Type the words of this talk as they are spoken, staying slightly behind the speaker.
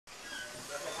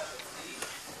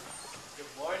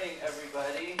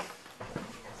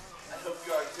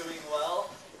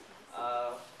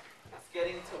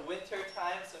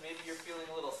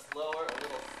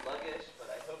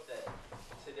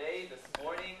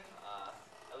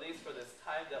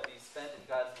that we spend in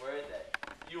God's Word, that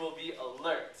you will be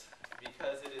alert,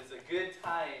 because it is a good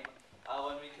time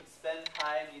when we can spend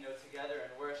time, together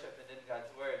in worship and in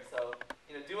God's Word. So,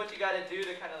 do what you got to do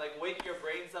to kind of like wake your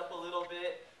brains up a little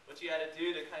bit, what you got to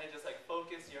do to kind of just like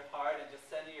focus your heart and just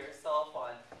center yourself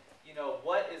on,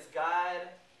 what is God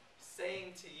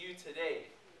saying to you today,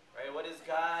 right? What is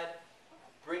God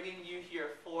bringing you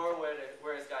here for?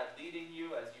 Where is God leading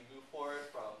you as you move forward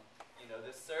from,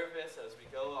 this service, as we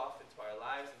go off into our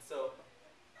lives? And so,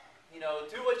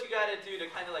 do what you got to do to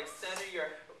kind of like center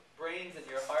your brains and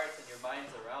your hearts and your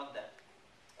minds around that.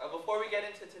 Before we get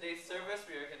into today's service,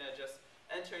 we are going to just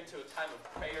enter into a time of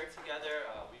prayer together.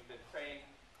 We've been praying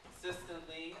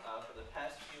consistently for the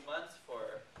past few months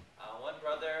for one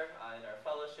brother in our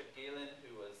fellowship, Galen,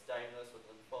 who was diagnosed with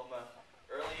lymphoma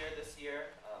earlier this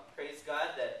year. Praise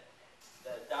God that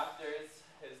his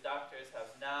doctors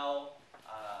have now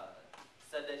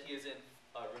said that he is in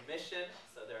remission,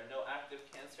 so there are no active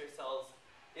cancer cells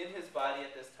in his body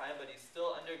at this time, but he's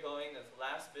still undergoing this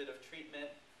last bit of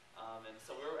treatment. And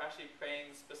so we're actually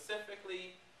praying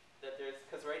specifically that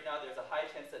because right now there's a high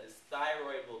chance that his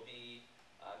thyroid will be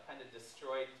kind of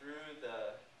destroyed through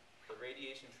the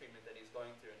radiation treatment that he's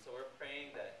going through. And so we're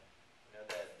praying that,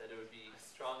 that it would be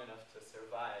strong enough to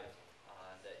survive,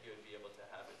 that he would be able to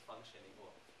have it functioning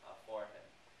for him.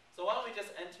 So why don't we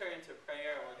just enter into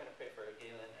prayer, and we're going to pray for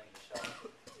Galen and Michelle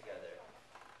together.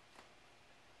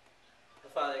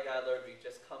 Father God, Lord, we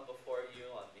just come before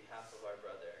you on behalf of our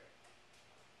brother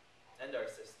and our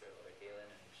sister, Lord, Galen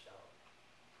and Michelle.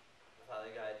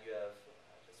 Father God, you have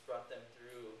just brought them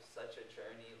through such a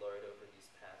journey, Lord, over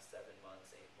these past 7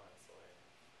 months, 8 months, Lord.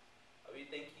 We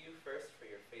thank you first for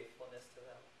your faithfulness to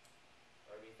them.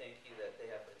 Lord, we thank you that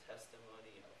they have a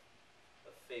testimony of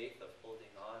faith, of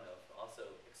holding on, of also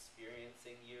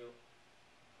experiencing you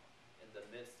in the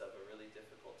midst of a really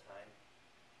difficult time,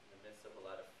 in the midst of a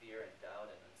lot of fear and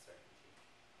doubt and uncertainty.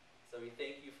 So we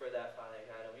thank you for that, Father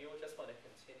God, and we just want to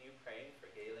continue praying for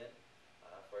Galen,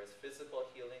 for his physical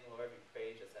healing, Lord. We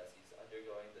pray just as he's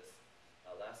undergoing this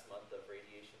last month of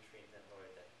radiation treatment,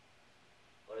 Lord,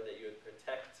 that you would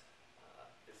protect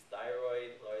his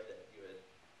thyroid, Lord, that you would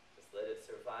just let it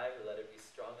survive, or let it be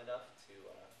strong enough to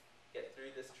get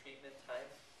through this treatment time.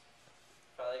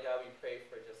 Father God, we pray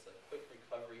for just a quick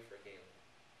recovery for Galen,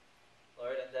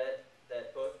 Lord, and that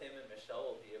both him and Michelle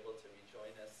will be able to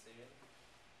rejoin us soon,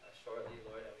 shortly,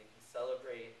 Lord, and we can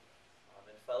celebrate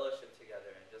and fellowship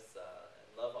together and just and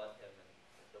love on him in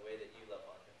the way that you love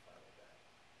on him, Father God.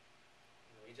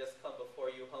 And we just come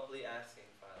before you humbly asking,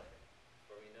 Father,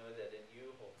 for we know that in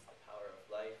you holds the power of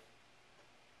life,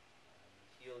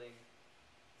 healing,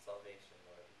 salvation,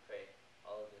 Lord. We pray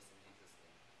all of this in Jesus'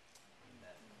 name.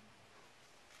 Amen.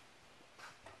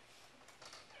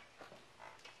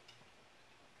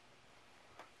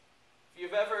 If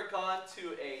you've ever gone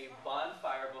to a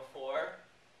bonfire before,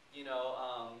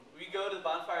 we go to the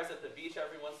bonfires at the beach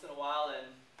every once in a while, and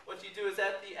what you do is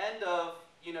at the end of,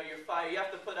 your fire, you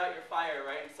have to put out your fire,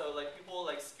 right? And so, people,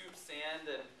 scoop sand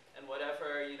and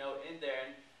whatever, in there.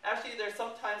 And actually, there's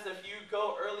sometimes if you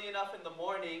go early enough in the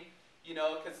morning,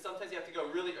 because sometimes you have to go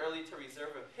really early to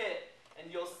reserve a pit,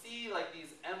 and you'll see,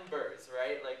 these embers,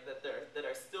 right? That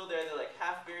are still there. They're,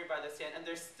 half buried by the sand, and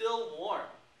they're still warm,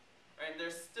 right? And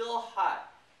they're still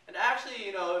hot. And actually,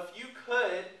 if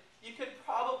you could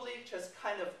probably just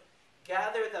kind of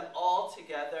gather them all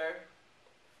together,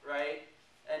 right?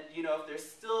 And, if they're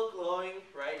still glowing,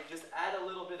 right, just add a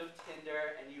little bit of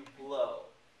tinder and you blow.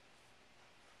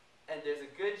 And there's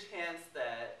a good chance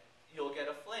that you'll get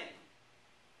a flame.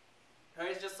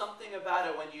 Right? It's just something about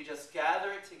it when you just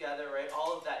gather it together, right?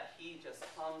 All of that heat just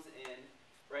comes in,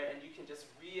 right? And you can just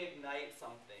reignite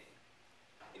something.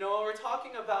 When we're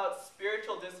talking about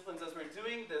spiritual disciplines, as we're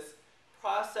doing this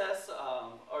process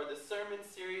or the sermon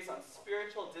series on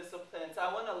spiritual disciplines,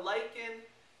 I want to liken,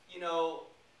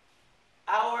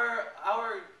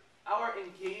 our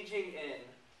engaging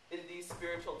in these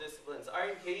spiritual disciplines, our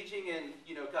engaging in,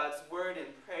 God's word and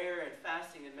prayer and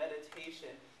fasting and meditation.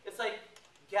 It's like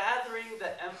gathering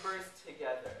the embers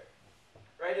together,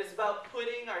 right? It's about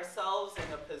putting ourselves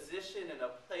in a position, in a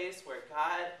place where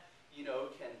God,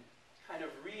 can kind of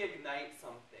reignite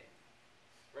something,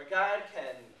 where God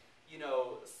can,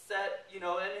 set,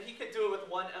 and he could do it with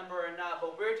one ember or not,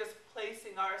 but we're just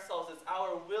placing ourselves, it's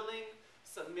our willing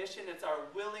submission, it's our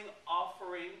willing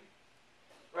offering,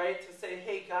 right, to say,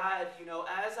 hey, God,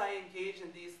 as I engage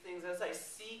in these things, as I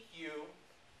seek you,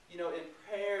 in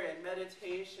prayer and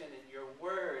meditation, in your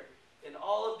word, in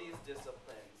all of these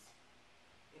disciplines,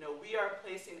 we are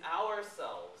placing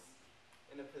ourselves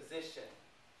in a position,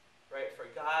 right, for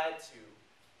God to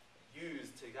use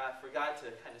for God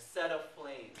to kind of set a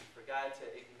flame, for God to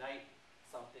ignite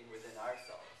something within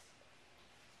ourselves.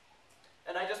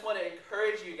 And I just want to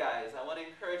encourage you guys. I want to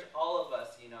encourage all of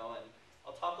us, and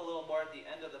I'll talk a little more at the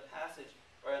end of the passage,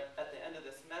 or at the end of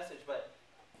this message, but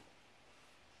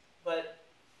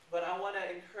I want to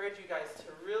encourage you guys to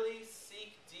really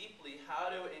seek deeply how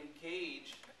to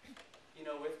engage,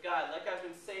 with God. Like I've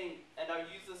been saying, and I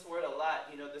use this word a lot,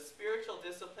 the spiritual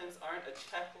disciplines aren't a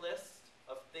checklist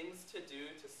of things to do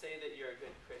to say that you're a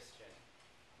good Christian.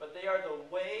 But they are the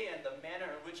way and the manner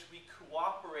in which we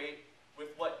cooperate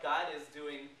with what God is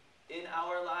doing in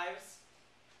our lives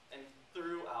and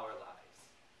through our lives.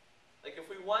 Like if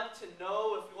we want to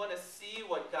know, if we want to see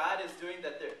what God is doing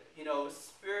that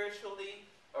spiritually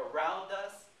around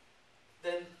us,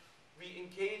 then we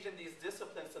engage in these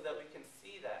disciplines so that we can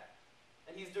see that.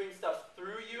 And He's doing stuff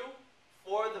through you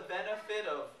for the benefit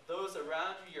of those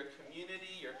around you, your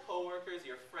community, your coworkers,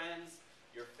 your friends,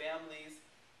 your families.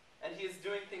 And He is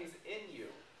doing things in you.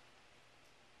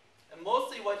 And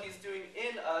mostly what He's doing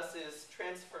in us is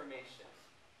transformation.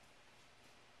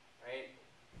 Right?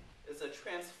 It's a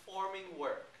transforming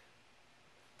work.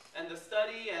 And the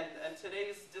study and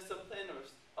today's discipline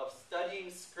of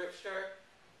studying Scripture,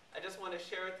 I just want to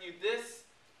share with you this,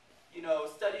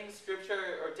 studying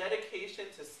Scripture or dedication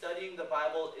to studying the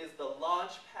Bible is the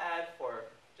launch pad for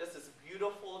just this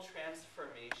beautiful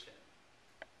transformation,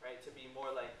 right? To be more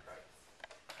like Christ.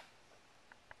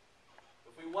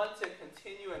 If we want to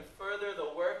continue and further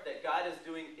the work that God is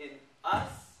doing in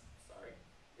us,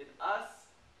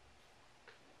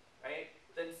 right?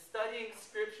 Then studying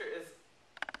Scripture is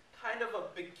kind of a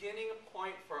beginning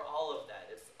point for all of that.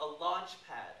 It's a launch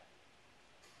pad.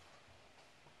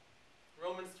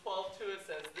 Romans 12:2, it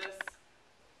says this: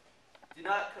 Do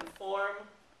not conform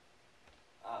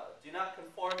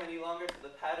any longer to the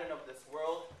pattern of this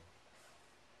world,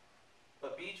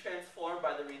 but be transformed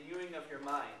by the renewing of your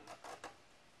mind.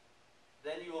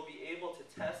 Then you will be able to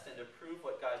test and approve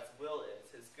what God's will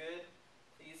is, His good,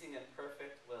 pleasing, and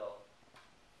perfect will.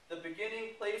 The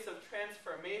beginning place of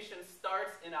transformation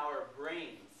starts in our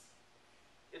brains.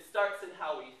 It starts in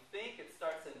how we think. It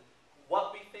starts in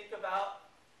what we think about.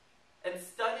 And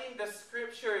studying the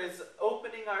Scripture is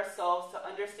opening ourselves to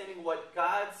understanding what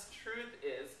God's truth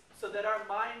is so that our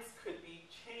minds could be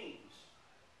changed,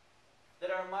 that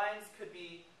our minds could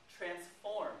be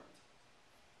transformed.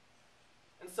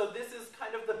 And so this is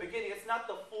kind of the beginning. It's not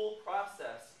the full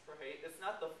process, right? It's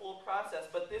not the full process,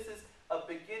 but this is a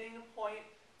beginning point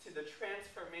to the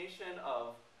transformation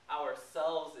of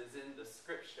ourselves is in the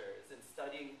Scripture, is in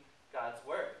studying God's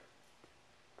Word.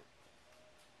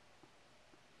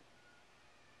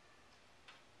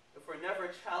 If we're never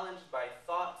challenged by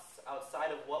thoughts outside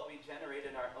of what we generate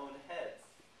in our own heads,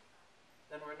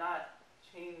 then we're not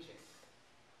changing,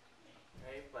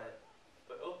 right? But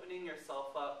opening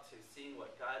yourself up to seeing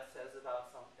what God says about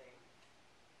something,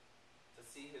 to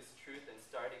see His truth and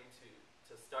start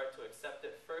to accept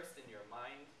it first in your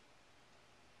mind,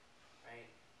 right?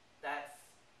 That's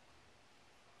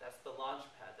the launch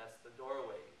pad. That's the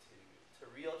doorway to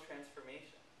real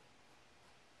transformation,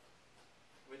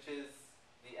 which is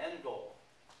the end goal,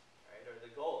 right? Or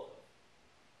the goal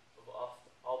of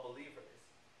all believers.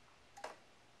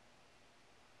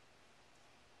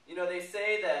 They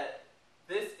say that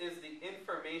this is the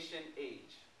information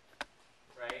age,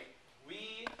 right?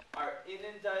 We are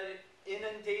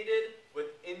inundated with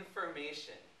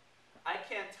information. I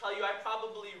can't tell you, I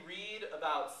probably read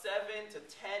about 7 to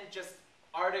 10 just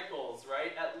articles,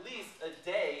 right? At least a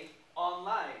day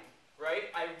online,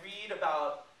 right? I read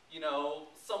about,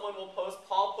 someone will post,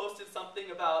 Paul posted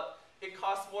something about it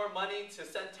costs more money to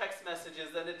send text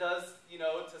messages than it does,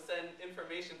 to send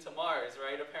information to Mars,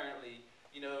 right? Apparently,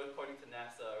 according to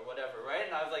NASA or whatever, right?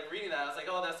 And I was reading that, I was like,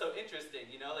 oh, that's so interesting,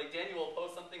 Daniel will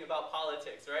post something about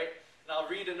politics, right? And I'll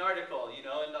read an article,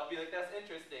 and I'll be like, that's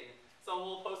interesting. Someone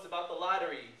will post about the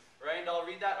lottery, right? And I'll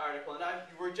read that article. And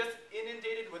we're just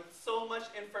inundated with so much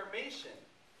information,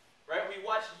 right? We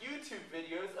watch YouTube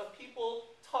videos of people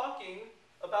talking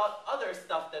about other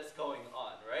stuff that's going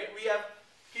on, right? We have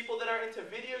people that are into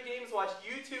video games watch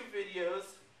YouTube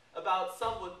videos about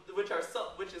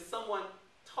which is someone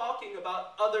talking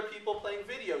about other people playing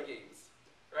video games,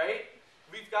 right?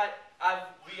 We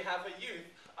have a youth.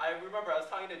 I remember I was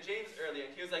talking to James earlier,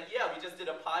 and he was like, yeah, we just did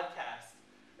a podcast,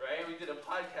 right? We did a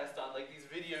podcast on these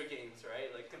video games,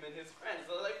 right? Like him and his friends.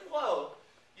 So they're like, whoa,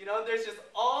 there's just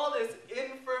all this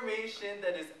information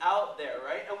that is out there,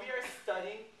 right? And we are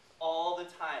studying all the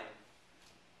time,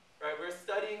 right? We're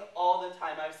studying all the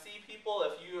time. I see people,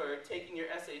 if you are taking your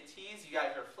SATs, you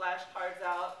got your flashcards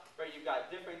out, right? You've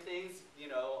got different things,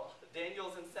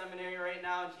 Daniel's in seminary.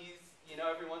 around. He's,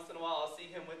 every once in a while I'll see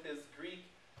him with his Greek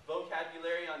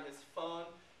vocabulary on his phone,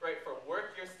 right? For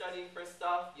work you're studying for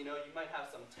stuff, you might have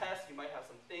some tests, you might have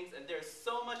some things, and there's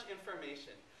so much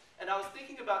information. And I was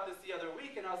thinking about this the other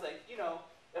week, and I was like,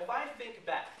 if I think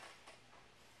back,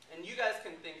 and you guys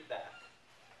can think back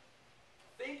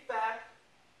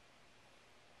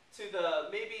to the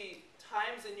maybe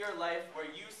times in your life where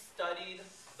you studied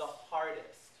the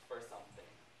hardest for something.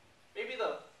 Maybe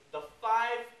the 5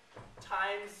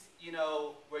 times,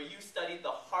 where you studied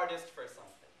the hardest for something.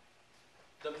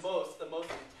 The most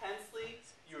intensely,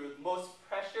 you were most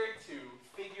pressured to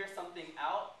figure something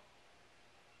out.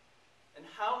 And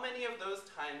how many of those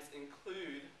times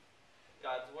include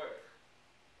God's Word?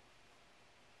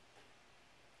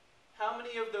 How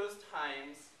many of those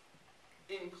times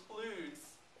includes,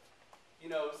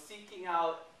 seeking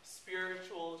out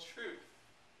spiritual truth?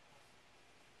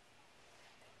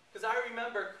 Because I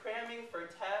remember cramming for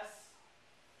tests,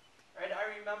 right? I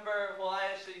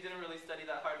actually didn't really study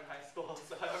that hard in high school,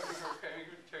 so I don't remember cramming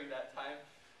during that time.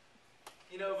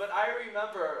 But I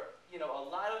remember, a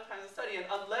lot of times of study, and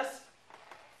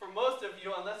for most of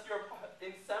you, unless you're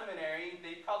in seminary,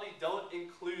 they probably don't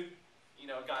include,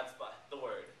 the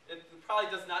Word. It probably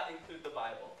does not include the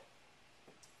Bible.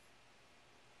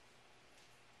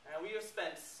 And we have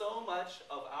spent so much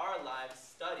of our lives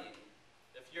studying.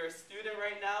 If you're a student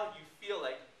right now, you feel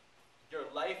like your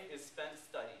life is spent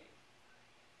studying.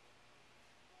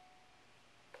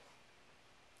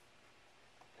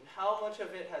 And how much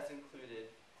of it has included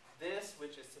this,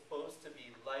 which is supposed to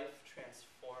be life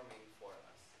transforming for us?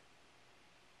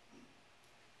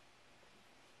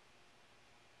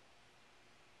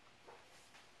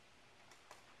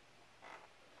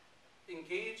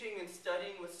 Engaging and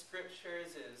studying with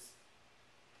scriptures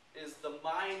is the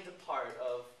mind part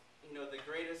of, the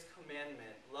greatest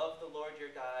commandment. Love the Lord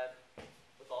your God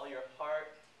with all your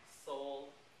heart, soul,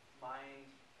 mind,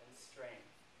 and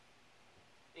strength.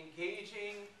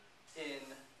 Engaging in,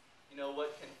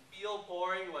 what can feel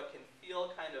boring, what can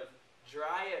feel kind of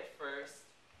dry at first,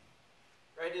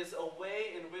 right, is a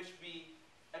way in which we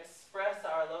express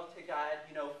our love to God,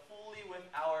 fully with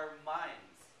our minds.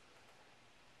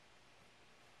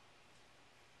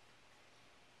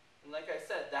 And like I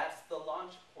said, that's the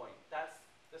launch point. That's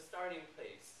the starting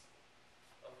place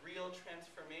of real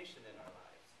transformation in our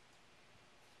lives.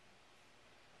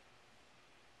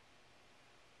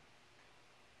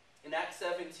 In Acts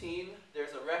 17,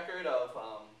 there's a record of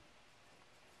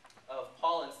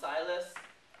Paul and Silas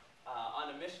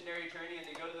on a missionary journey, and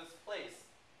they go to this place.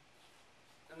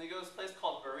 And they go to this place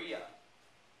called Berea.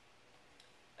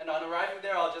 And on arriving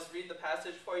there, I'll just read the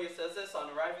passage for you. It says this,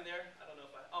 on arriving there,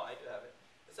 I do have it.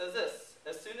 It says this: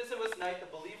 as soon as it was night, the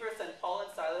believers sent Paul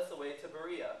and Silas away to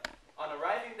Berea. On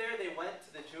arriving there, they went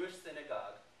to the Jewish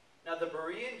synagogue. Now the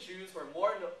Berean Jews were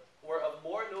of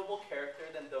more noble character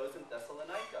than those in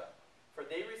Thessalonica, for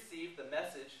they received the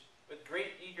message with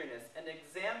great eagerness and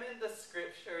examined the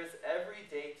scriptures every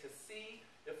day to see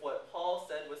if what Paul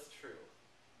said was true.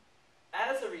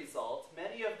 As a result,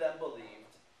 many of them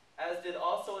believed, as did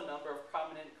also a number of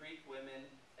prominent Greek women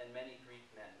and many Greek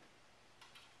men.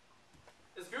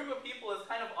 This group of people is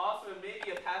kind of awesome and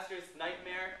maybe a pastor's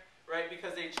nightmare, right?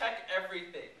 Because they check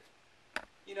everything.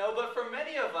 But for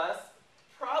many of us,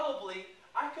 probably,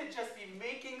 I could just be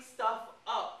making stuff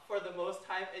up for the most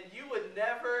time and you would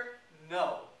never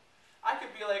know. I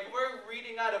could be like, we're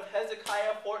reading out of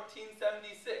Hezekiah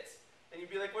 14:76. And you'd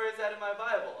be like, where is that in my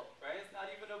Bible? Right? It's not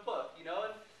even a book,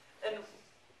 And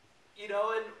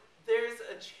there's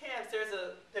a chance,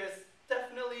 there's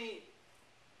definitely,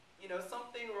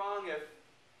 something wrong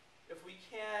if we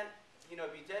can't,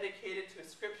 be dedicated to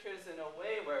scriptures in a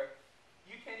way where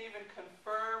you can't even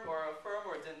confirm or affirm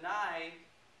or deny,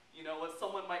 what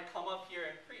someone might come up here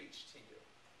and preach to you.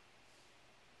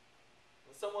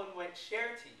 What someone might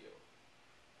share to you.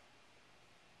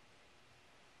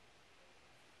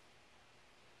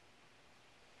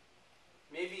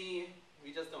 Maybe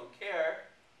we just don't care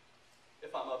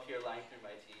if I'm up here lying through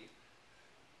my teeth.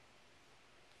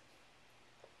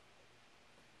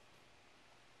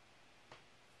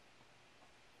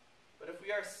 But if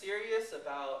we are serious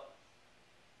about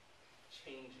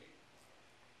changing,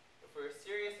 if we're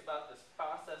serious about this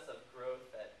process of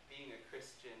growth that being a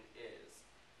Christian is,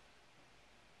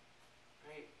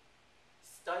 right,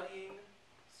 studying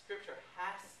Scripture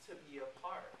has to be a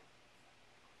part.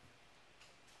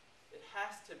 It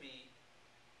has to be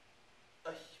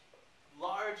a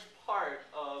large part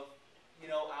of,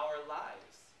 our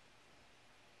lives.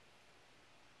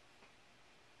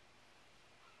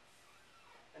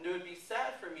 And it would be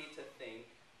sad for me to think,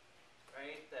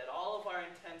 right, that all of our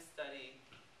intense study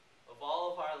of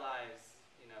all of our lives,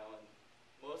 and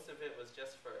most of it was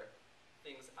just for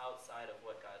things outside of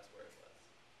what God's word was,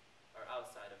 or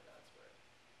outside of God's word.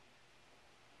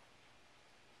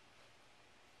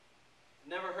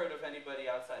 Never heard of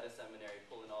anybody outside of seminary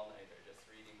pulling all-nighter just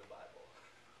reading the Bible.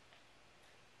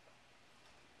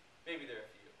 Maybe there are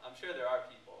a few. I'm sure there are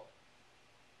people.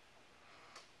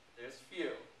 There's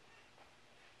few.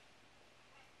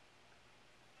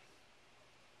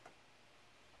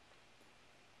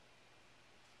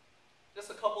 Just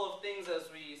a couple of things as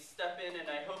we step in, and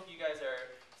I hope you guys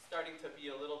are starting to be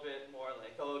a little bit more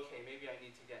like, oh, okay, maybe I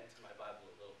need to get into my Bible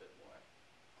a little bit more.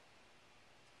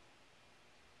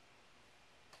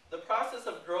 The process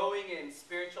of growing in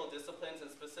spiritual disciplines, and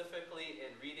specifically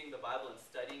in reading the Bible and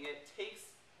studying it,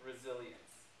 takes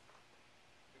resilience.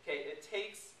 Okay, it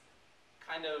takes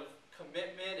kind of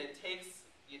commitment, it takes,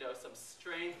 some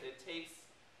strength, it takes,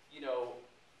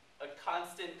 a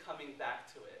constant coming back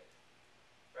to it,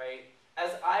 right?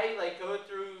 As I go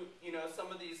through, some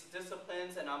of these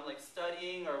disciplines and I'm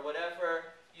studying or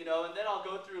whatever, and then I'll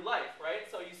go through life, right?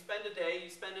 So you spend a day, you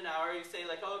spend an hour, you say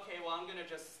okay, well, I'm going to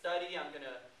just study, I'm going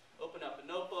to open up a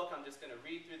notebook, I'm just going to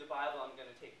read through the Bible, I'm going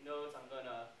to take notes, I'm going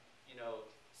to,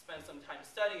 spend some time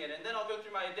studying it, and then I'll go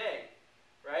through my day,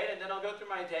 right? And then I'll go through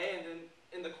my day, and then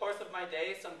in the course of my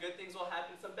day, some good things will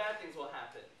happen, some bad things will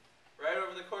happen. Right?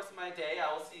 Over the course of my day, I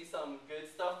will see some good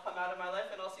stuff come out of my life,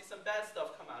 and I'll see some bad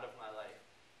stuff come out of my life.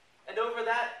 And over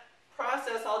that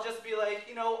process, I'll just be like,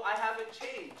 I haven't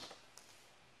changed.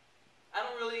 I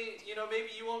don't really,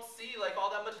 maybe you won't see all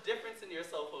that much difference in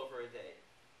yourself over a day.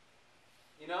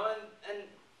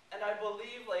 And I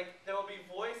believe there will be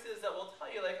voices that will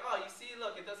tell you oh, you see,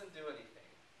 look, it doesn't do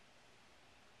anything.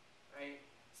 Right?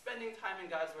 Spending time in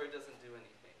God's word doesn't do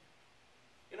anything.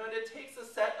 And it takes a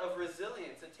set of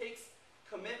resilience. It takes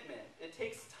commitment. It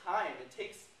takes time. It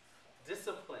takes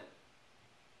discipline.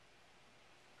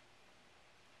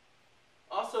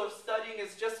 Also, if studying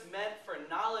is just meant for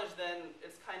knowledge, then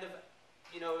it's kind of,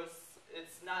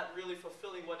 it's not really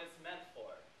fulfilling what it's meant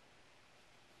for.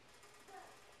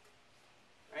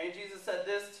 Right? Jesus said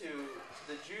this to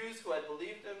the Jews who had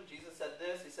believed him. Jesus said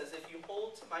this. He says, if you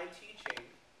hold to my teaching,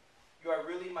 you are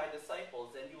really my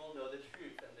disciples, then you will know the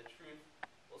truth, and the truth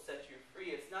will set you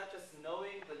free. It's not just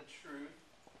knowing the truth,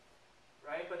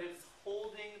 right? But it's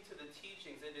holding to the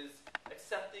teachings. It is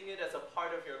accepting it as a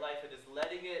part of your life. It is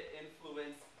letting it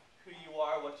influence who you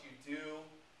are, what you do,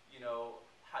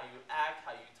 how you act,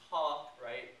 how you talk,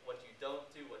 right? What you don't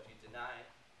do, what you deny.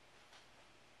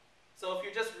 So if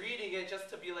you're just reading it just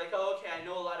to be oh, okay, I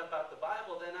know a lot about the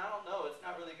Bible, then I don't know. It's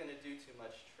not really going to do too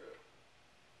much true.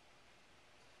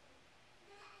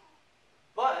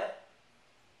 But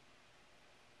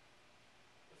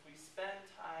if we spend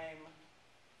time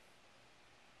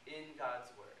in God's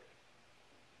word,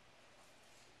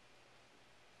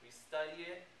 we study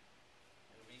it,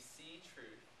 and we see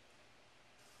truth,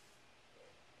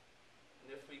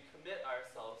 and if we commit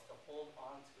ourselves to hold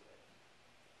on to it,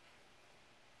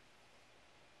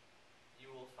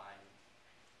 you will find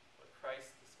what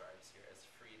Christ describes here as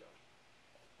freedom.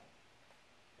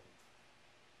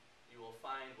 You will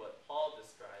find what Paul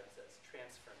describes as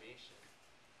transformation.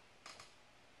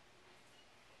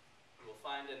 You will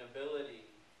find an ability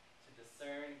to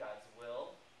discern God's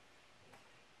will.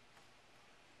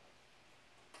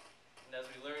 And as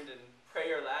we learned in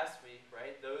prayer last week,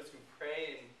 right, those who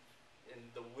pray in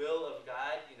the will of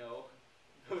God,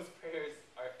 those prayers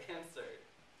are answered.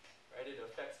 Right? It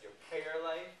affects your prayer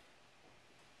life.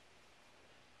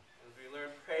 As we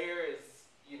learn, prayer is,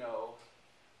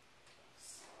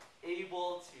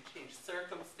 able to change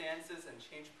circumstances and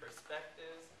change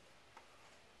perspectives,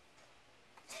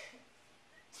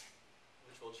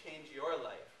 which will change your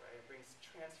life, right? It brings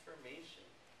transformation.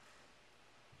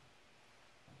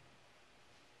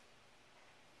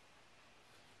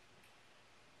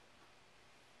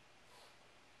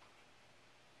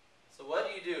 So what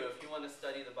do you do if you want to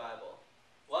study the Bible?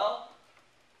 Well,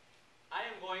 I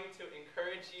am going to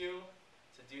encourage you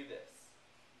to do this.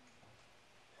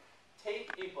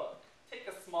 Take a book. Take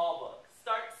a small book.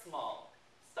 Start small.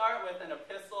 Start with an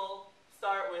epistle.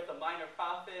 Start with a minor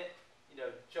prophet.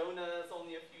 Jonah is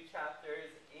only a few chapters.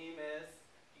 Amos.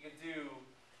 You could do,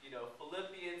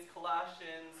 Philippians,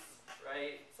 Colossians,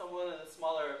 right? Some of the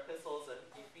smaller epistles of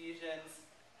Ephesians.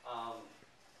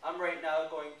 I'm right now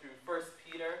going through 1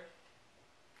 Peter.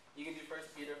 You can do 1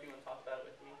 Peter if you want to talk about it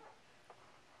with me.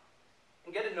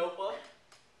 And get a notebook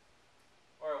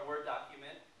or a Word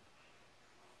document.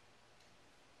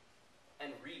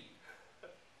 And read.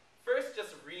 First,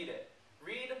 just read it.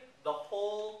 Read the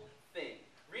whole thing.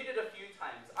 Read it a few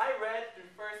times. I read through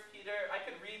 1 Peter. I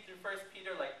could read through 1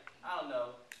 Peter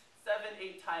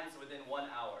 8 times within 1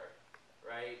 hour,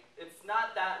 right? It's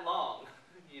not that long,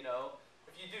 you know?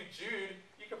 If you do Jude,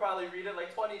 you could probably read it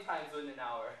like 20 times within an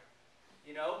hour,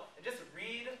 you know? And just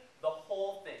read the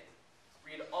whole thing.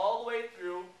 Read all the way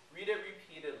through, read it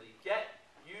repeatedly. Get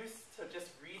used to just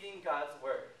reading God's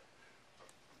word.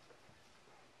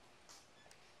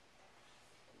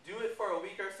 Do it for a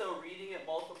week or so, reading it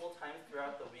multiple times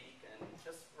throughout the week, and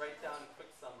just write down a quick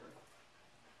summary.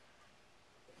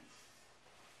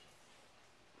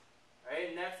 All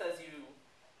right, next, as you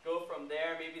go from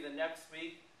there, maybe the next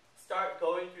week, start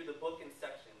going through the book in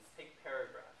sections. Take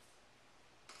paragraphs.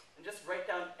 And just write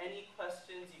down any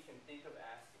questions you can think of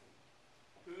asking.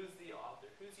 Who's the author?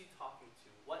 Who's he talking to?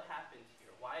 What happened here?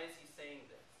 Why is he saying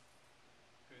this?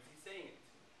 Who's he saying it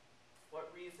to? What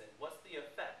reason? What's the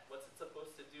effect? What's it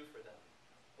supposed to do for them?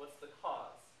 What's the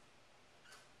cause?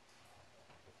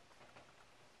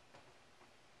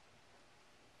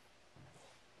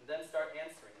 And then start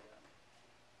answering them.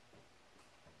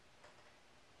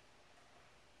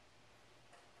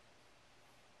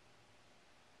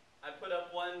 I put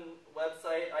up one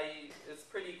website. It's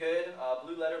pretty good,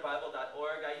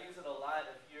 blueletterbible.org. I use it a lot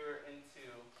if you're into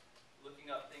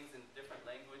looking up things in different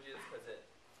languages, because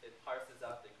it parses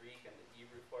out the Greek and the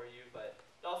Hebrew for you, but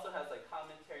it also has like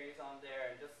commentaries on there,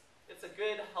 and just, it's a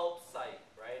good help site,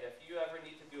 right? If you ever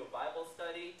need to do a Bible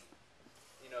study,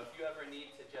 you know, if you ever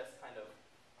need to just kind of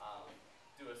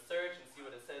do a search and see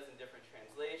what it says in different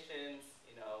translations,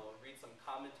 you know, read some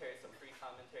commentaries, some free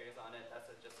commentaries on it, that's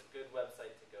just a good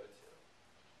website to go to.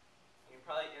 You can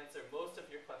probably answer most of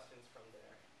your questions from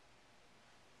there.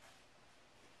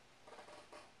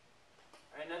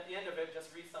 And at the end of it,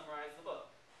 just re-summarize the book.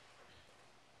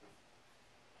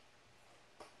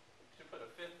 Should put a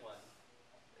fifth one,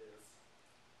 is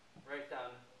write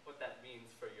down what that means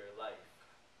for your life.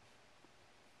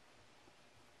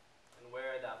 And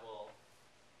where that will,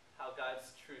 how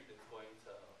God's truth is going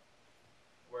to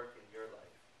work in your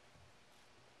life.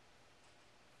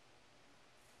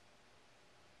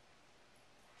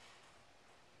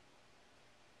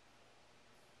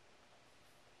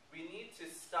 We need to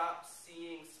stop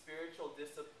seeing spiritual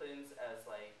disciplines as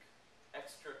like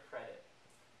extra credit.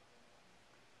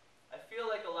 I feel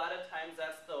like a lot of times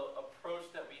that's the approach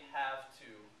that we have to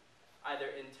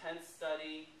either intense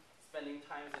study, spending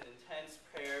times in intense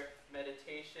prayer,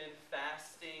 meditation,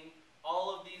 fasting,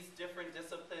 all of these different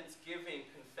disciplines, giving,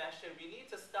 confession. We need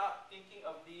to stop thinking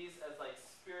of these as like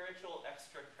spiritual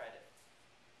extra credit.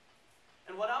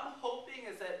 And what I'm hoping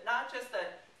is that not just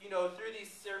that, you know, through these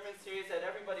sermon series that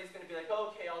everybody's going to be like,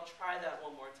 okay, I'll try that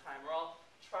one more time, or I'll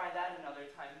try that another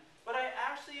time. But I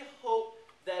actually hope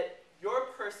that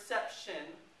your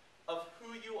perception of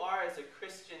who you are as a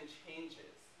Christian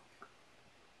changes.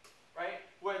 Right?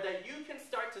 Where that you can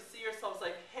start to see yourselves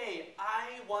like, hey,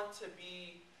 I want to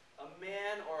be a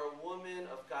man or a woman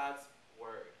of God's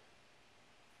word.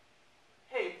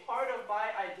 Hey, part of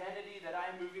my identity that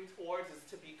I'm moving towards is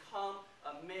to become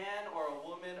a man or a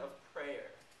woman of prayer.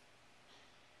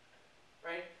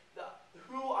 Right?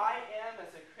 Who I am as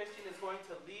a Christian is going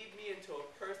to lead me into a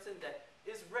person that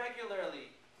is regularly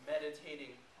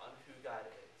meditating on who God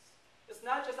is. It's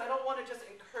not just, I don't want to just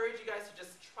encourage you guys to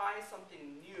just try something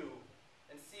new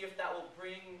and see if that will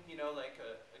bring, you know, like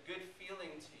a good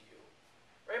feeling to you.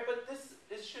 Right? But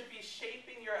this should be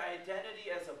shaping your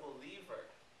identity as a believer.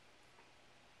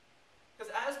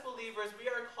 Because as believers,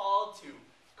 we are called to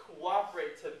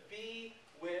cooperate, to be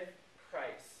with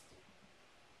Christ,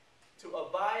 to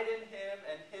abide in him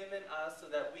and him in us so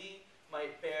that we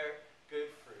might bear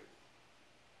good fruit.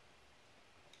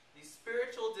 These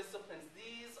spiritual disciplines,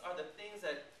 these are the things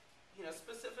that, you know,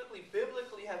 specifically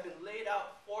biblically have been laid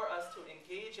out for us to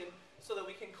engage in so that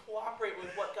we can cooperate with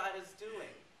what God is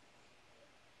doing.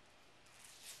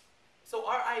 So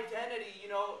our identity, you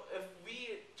know, if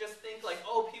we just think like,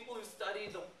 oh, people who study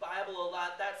the Bible a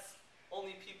lot, that's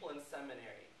only people in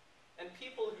seminary. And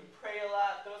people who pray a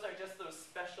lot, those are just those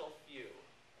special few.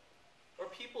 Or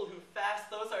people who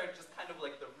fast, those are just kind of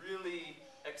like the really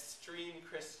extreme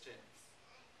Christians.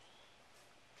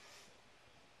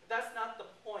 But that's not the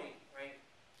point, right?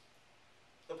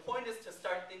 The point is to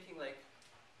start thinking like,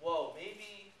 whoa,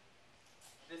 maybe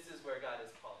this is where God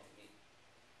is calling me.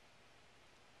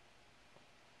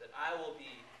 That I will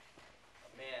be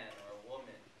a man or a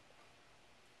woman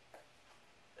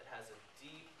that has a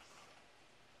deep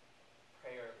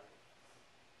prayer life.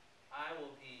 I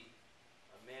will be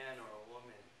a man or a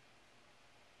woman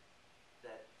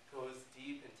that goes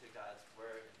deep into God's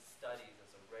word and studies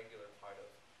as a regular part of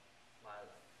my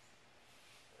life.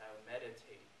 That I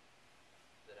meditate,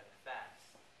 that I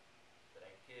fast, that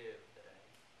I give, that I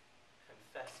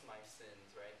confess my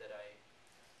sins, right? That I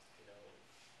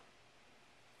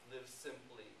live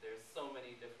simply. There's so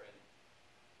many different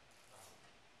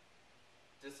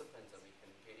disciplines that we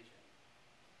can engage in.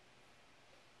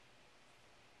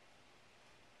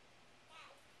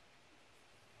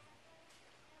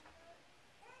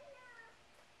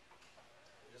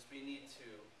 Just we need to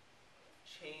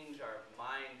change our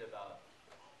mind about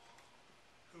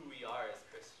who we are as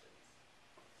Christians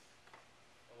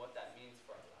and what that means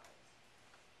for our lives.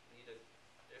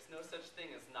 There's no such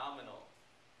thing as nominal,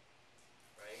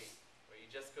 right? Where you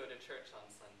just go to church on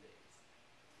Sundays.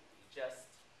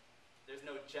 There's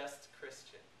no just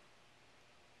Christian,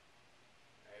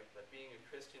 right? But being a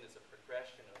Christian is a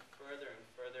progression of further and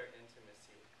further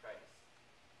intimacy with Christ.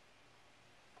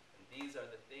 And these are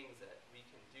the things that we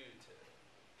can do to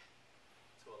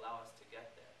allow us to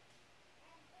get there.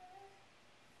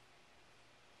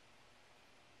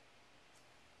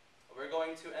 We're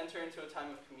going to enter into a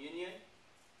time of communion.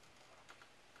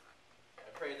 I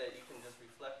pray that you can just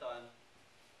reflect on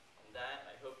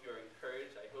that. I hope you're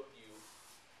encouraged. I hope you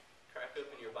crack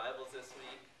open your Bibles this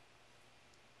week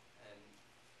and,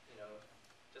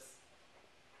 just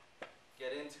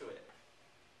get into it.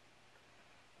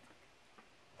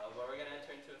 But we're going to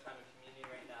enter into a time of communion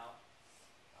right now.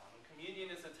 Communion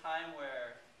is a time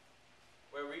where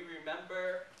we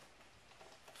remember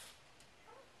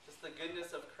just the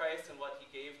goodness of Christ and what he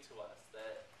gave to us,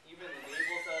 that even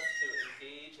enables us to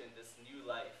engage in this new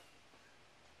life.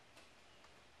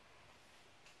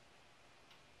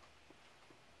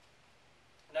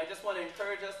 And I just want to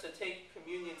encourage us to take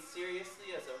communion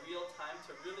seriously as a real time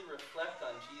to really reflect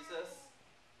on Jesus.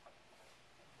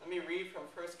 Let me read from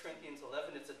 1 Corinthians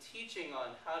 11. It's a teaching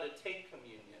on how to take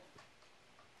communion.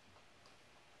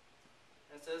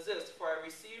 And it says this, "For I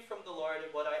received from the Lord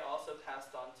what I also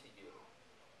passed on to you.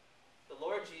 The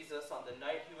Lord Jesus, on the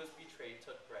night he was betrayed,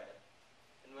 took bread.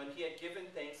 And when he had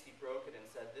given thanks, he broke it and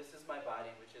said, 'This is my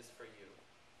body, which is for you.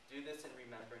 Do this in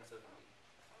remembrance of me.'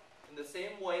 In the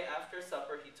same way, after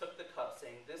supper, he took the cup,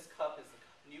 saying, 'This cup is the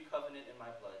new covenant in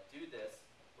my blood. Do this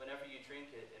whenever you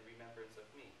drink it in remembrance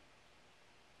of me.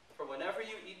 For whenever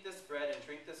you eat this bread and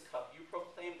drink this cup, you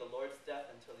proclaim the Lord's death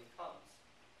until he comes.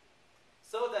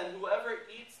 So then, whoever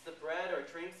eats the bread or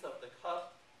drinks of the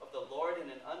cup of the Lord in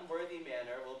an unworthy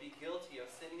manner will be guilty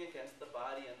of sinning against the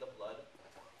body and the blood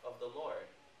of the Lord.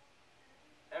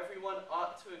 Everyone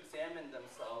ought to examine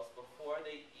themselves before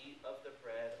they eat of the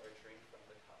bread or drink from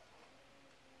the cup.'"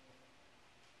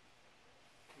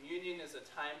 Communion is a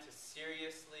time to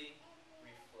seriously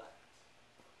reflect,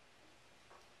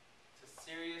 to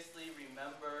seriously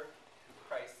remember who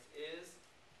Christ is,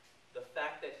 the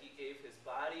fact that he gave his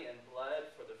body and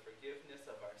blood for the forgiveness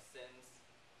of our sins,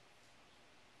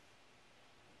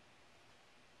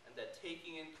 and that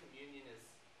taking in communion is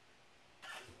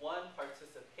one,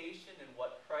 participation in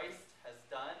what Christ has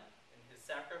done in his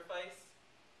sacrifice,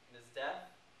 in his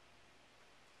death,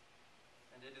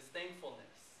 and it is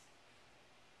thankfulness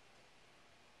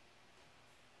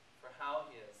for how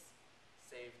he has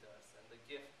saved us and the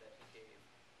gift that he gave,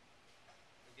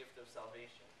 the gift of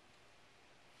salvation.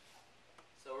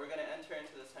 So we're going to enter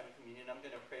into this time of communion. I'm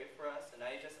going to pray for us, and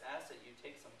I just ask that you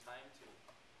take some time to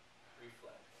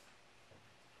reflect.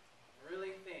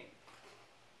 Really think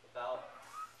about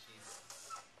Jesus.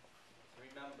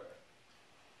 Remember,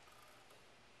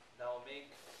 that will make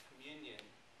communion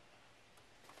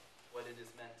what it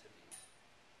is meant to be.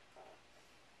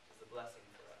 It's a blessing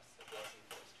for us, a blessing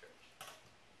for this church.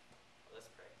 Well, let's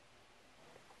pray.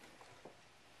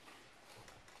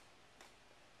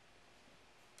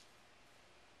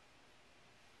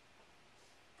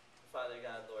 Father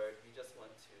God, Lord, we just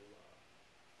want to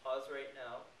pause right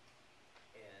now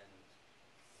and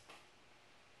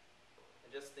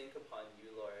just think upon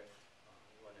you, Lord.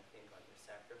 We want to think on your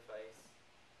sacrifice.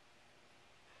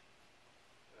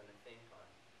 We want to think on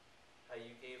how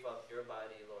you gave up your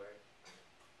body, Lord,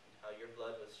 and how your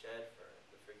blood was shed for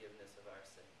the forgiveness of our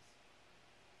sins.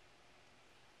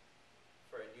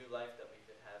 For a new life that we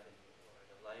could have in you, Lord.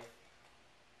 A life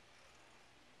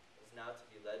that is now to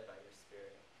be led by your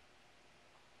Spirit.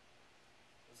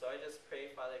 And so I just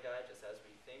pray, Father God, just as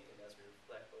we think and as we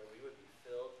reflect, Lord, we would be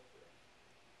filled with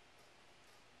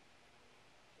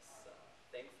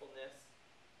thankfulness,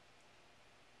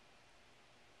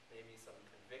 maybe some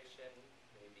conviction,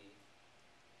 maybe,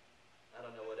 I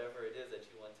don't know, whatever it is that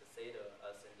you want to say to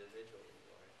us individually,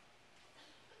 Lord.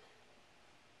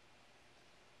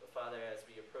 But Father, as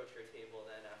we approach your table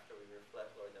then, after we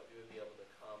reflect, Lord, that we would be able to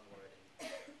come, Lord,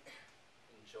 and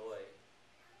enjoy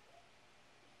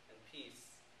and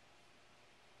peace,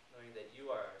 knowing that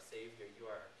you are